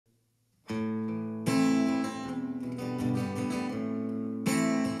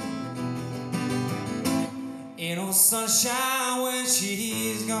no sunshine when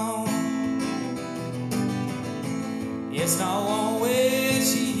she's gone. It's not warm when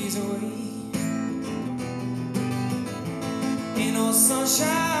she's away. Ain't no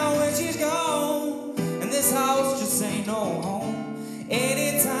sunshine when she's gone, and this house just ain't no home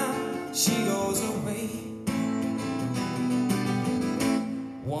anytime she goes away.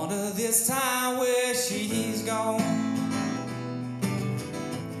 Wonder this time where she's gone.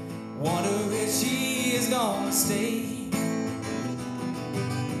 Wonder if she is gonna stay.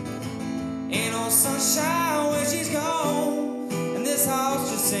 Ain't no sunshine when she's gone, and this house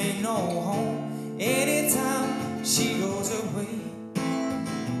just ain't no home anytime she goes away.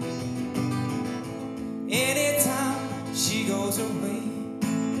 Anytime she goes away.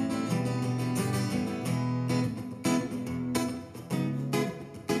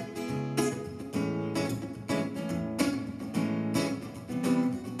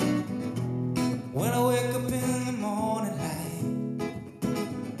 When I wake up in the morning light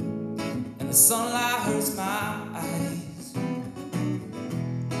and the sunlight hurts my eyes,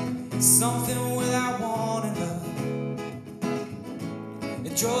 it's something without warning, love.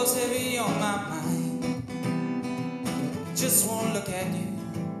 It draws heavy on my mind. Just wanna look at you,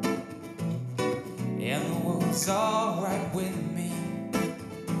 and the world's alright with me.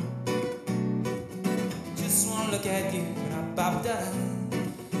 Just wanna look at you and I bow down,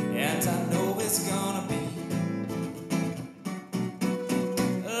 and I know it's gonna be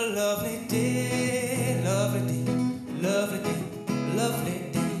a lovely day, lovely day, lovely day, lovely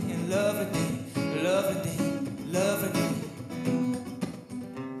day, lovely day, lovely day, lovely day.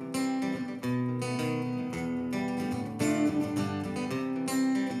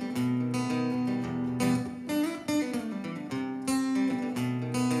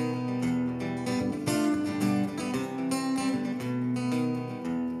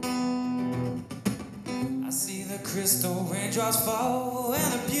 Crystal raindrops fall,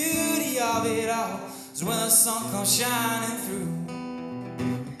 and the beauty of it all is when the sun comes shining through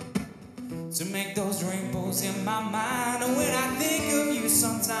to make those rainbows in my mind. And when I think of you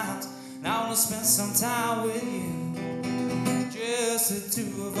sometimes, and I want to spend some time with you, just the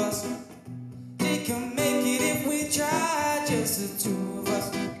two of us. We can make it if we try, just the two of us,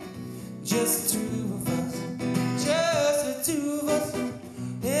 just the two